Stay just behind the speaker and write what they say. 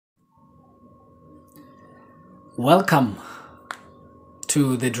Welcome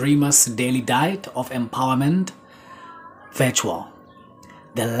to the Dreamer's Daily Diet of Empowerment Virtual,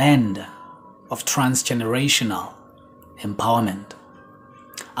 the land of transgenerational empowerment.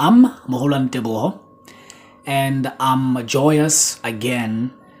 I'm Moholoane Teboho, and I'm joyous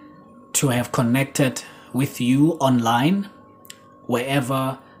again to have connected with you online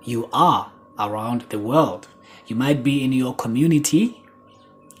wherever you are around the world. You might be in your community,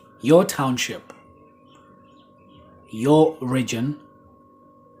 your township, your region,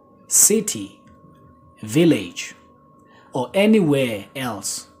 city, village, or anywhere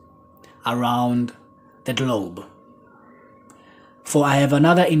else around the globe. For I have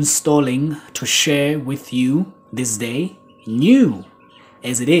another installing to share with you this day, new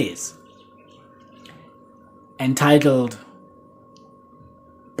as it is, entitled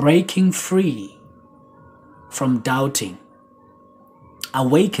Breaking Free from Doubting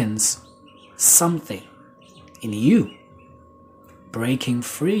Awakens Something in You. Breaking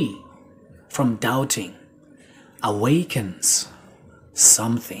free from doubting awakens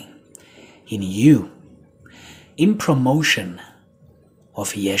something in you, in promotion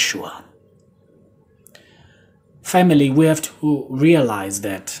of Yeshua. Family, we have to realize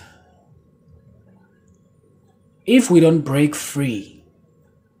that if we don't break free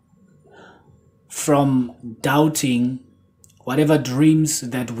from doubting whatever dreams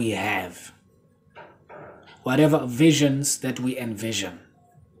that we have, whatever visions that we envision,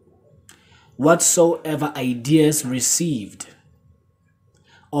 whatsoever ideas received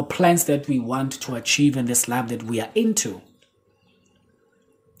or plans that we want to achieve in this life that we are into,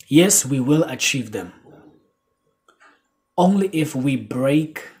 yes, we will achieve them. Only if we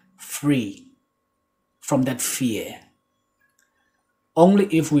break free from that fear. Only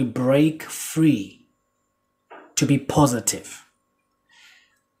if we break free to be positive,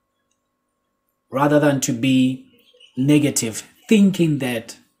 rather than to be negative, thinking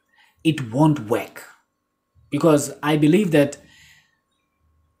that it won't work. Because I believe that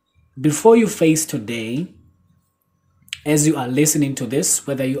before you face today, as you are listening to this,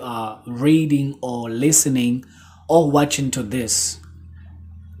 whether you are reading or listening or watching to this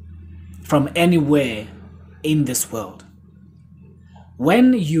from anywhere in this world,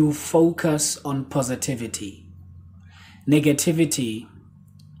 when you focus on positivity, negativity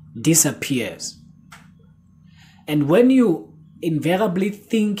disappears. And when you invariably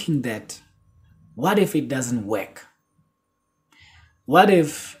thinking that, what if it doesn't work? What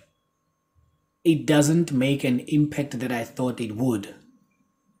if it doesn't make an impact that I thought it would?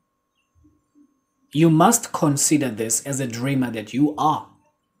 You must consider this as a dreamer that you are,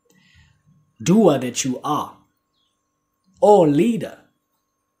 doer that you are, or leader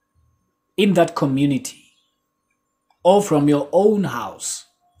in that community, or from your own house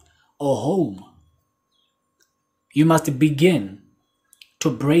or home. You must begin to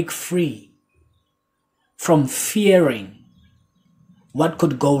break free from fearing what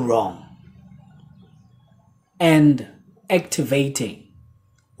could go wrong and activating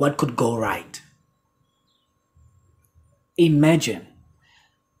what could go right. Imagine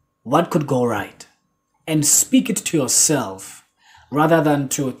what could go right and speak it to yourself rather than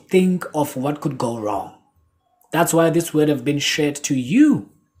to think of what could go wrong. That's why this word has been shared to you.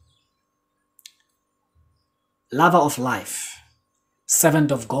 Lover of life,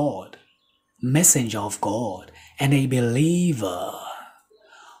 servant of God, messenger of God, and a believer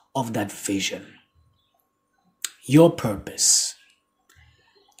of that vision. Your purpose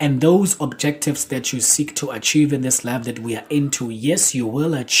and those objectives that you seek to achieve in this life that we are into, yes, you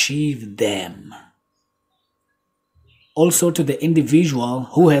will achieve them. Also to the individual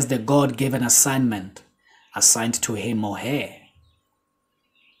who has the God-given assignment assigned to him or her.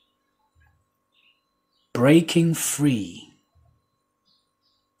 Breaking free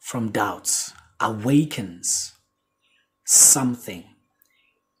from doubts awakens something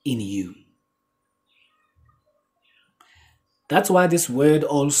in you. That's why this word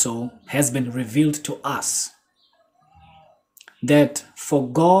also has been revealed to us, that for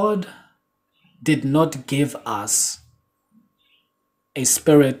God did not give us a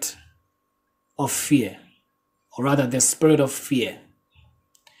spirit of fear, or rather the spirit of fear,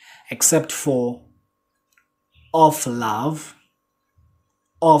 except for of love,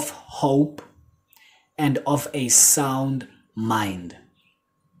 of hope, and of a sound mind.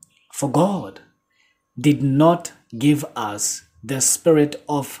 For God did not give us the spirit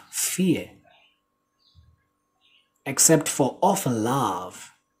of fear, except for of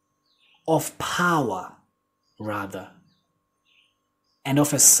love, of power rather, and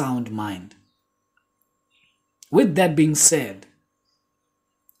of a sound mind. With that being said,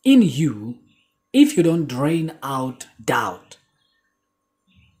 in you if you don't drain out doubt,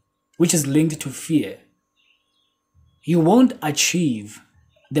 which is linked to fear, you won't achieve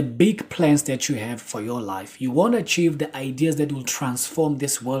the big plans that you have for your life. You won't achieve the ideas that will transform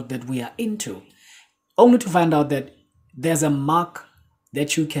this world that we are into, only to find out that there's a mark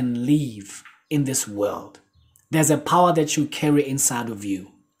that you can leave in this world. There's a power that you carry inside of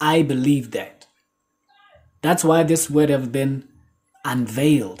you. I believe that. That's why this word has been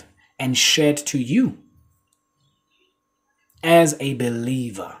unveiled and shared to you as a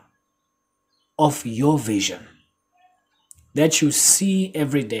believer of your vision that you see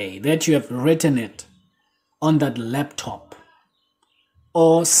every day, that you have written it on that laptop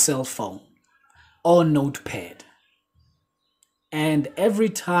or cell phone or notepad. And every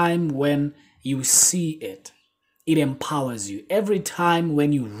time when you see it, it empowers you. Every time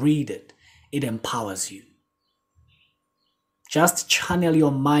when you read it, it empowers you. Just channel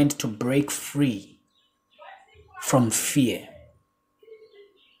your mind to break free from fear.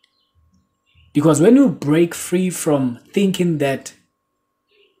 Because when you break free from thinking that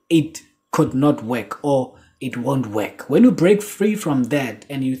it could not work or it won't work, when you break free from that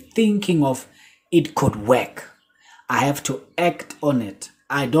and you're thinking of it could work, I have to act on it.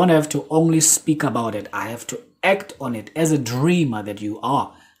 I don't have to only speak about it. I have to act on it as a dreamer that you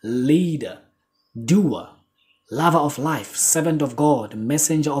are, leader, doer, lover of life, servant of God,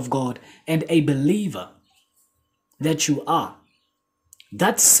 messenger of God, and a believer that you are.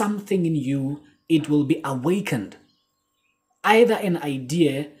 That's something in you, it will be awakened. Either an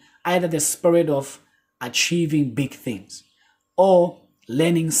idea, either the spirit of achieving big things, or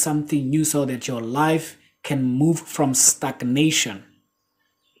learning something new so that your life can move from stagnation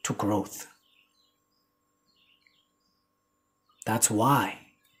to growth. That's why.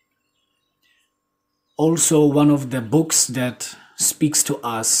 Also, one of the books that speaks to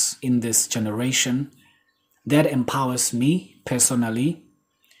us in this generation that empowers me personally,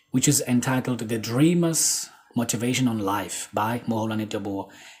 which is entitled The Dreamer's Motivation on Life by Moholoane Teboho.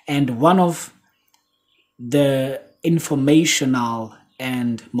 And one of the informational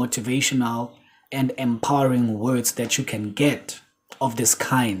and motivational and empowering words that you can get of this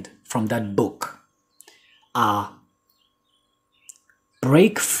kind from that book are: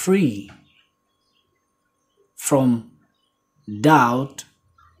 break free from doubt,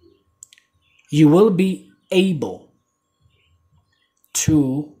 you will be able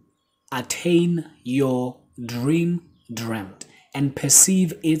to attain your dream dreamt and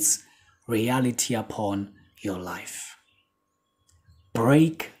perceive its reality upon your life.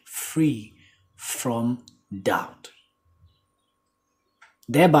 Break free from doubt.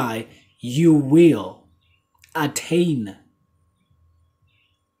 Thereby, you will attain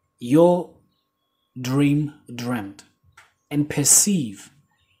your dream dreamt and perceive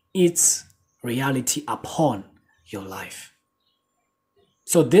its reality upon your life.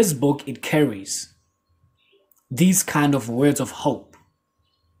 So this book, it carries these kind of words of hope.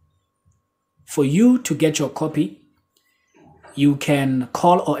 For you to get your copy, you can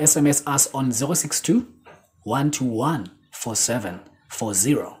call or SMS us on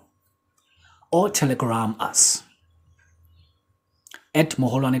 062-121-4740 or telegram us at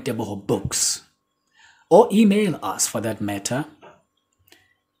Moholoane Teboho Books, or email us for that matter,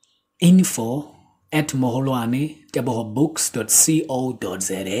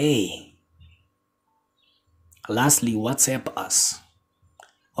 info@moholoanetebohobooks.co.za. Lastly, WhatsApp us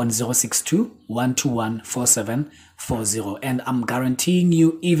on 062-121-4740. And I'm guaranteeing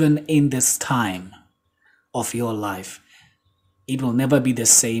you, even in this time of your life, it will never be the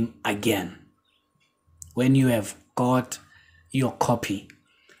same again when you have got your copy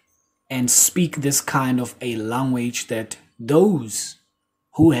and speak this kind of a language that those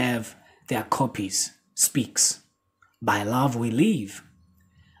who have their copies speaks. By love we live,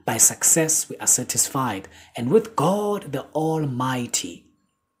 by success we are satisfied, and with God the Almighty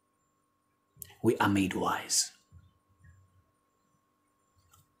we are made wise.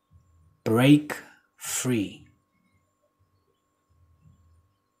 Break free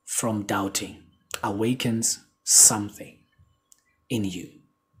from doubting awakens something in you.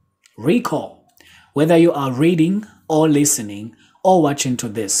 Recall, whether you are reading or listening or watching to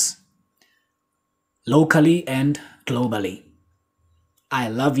this, locally and globally, I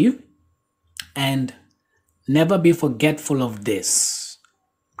love you, and never be forgetful of this: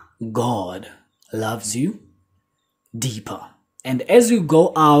 God loves you deeper. And as you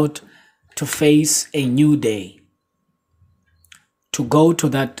go out to face a new day, to go to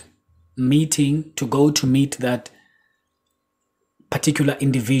that meeting, to go to meet that particular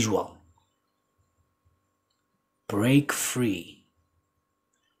individual, break free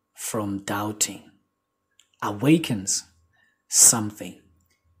from doubting awakens something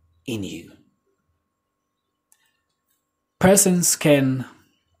in you. Persons can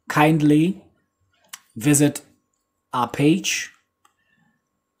kindly visit our page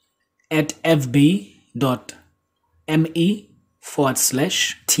at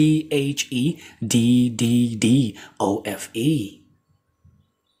fb.me/TheDDDOFE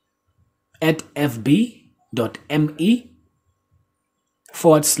at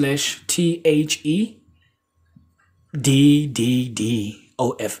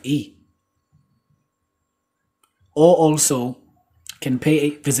fb.me/TheDDDOFE, or also can pay a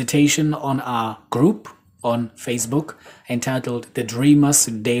visitation on our group on Facebook entitled The Dreamer's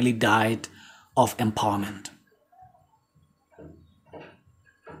Daily Diet of Empowerment.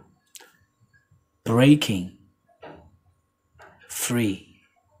 Breaking free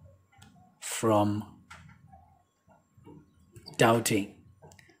from doubting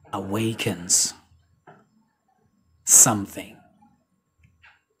awakens something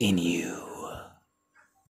in you.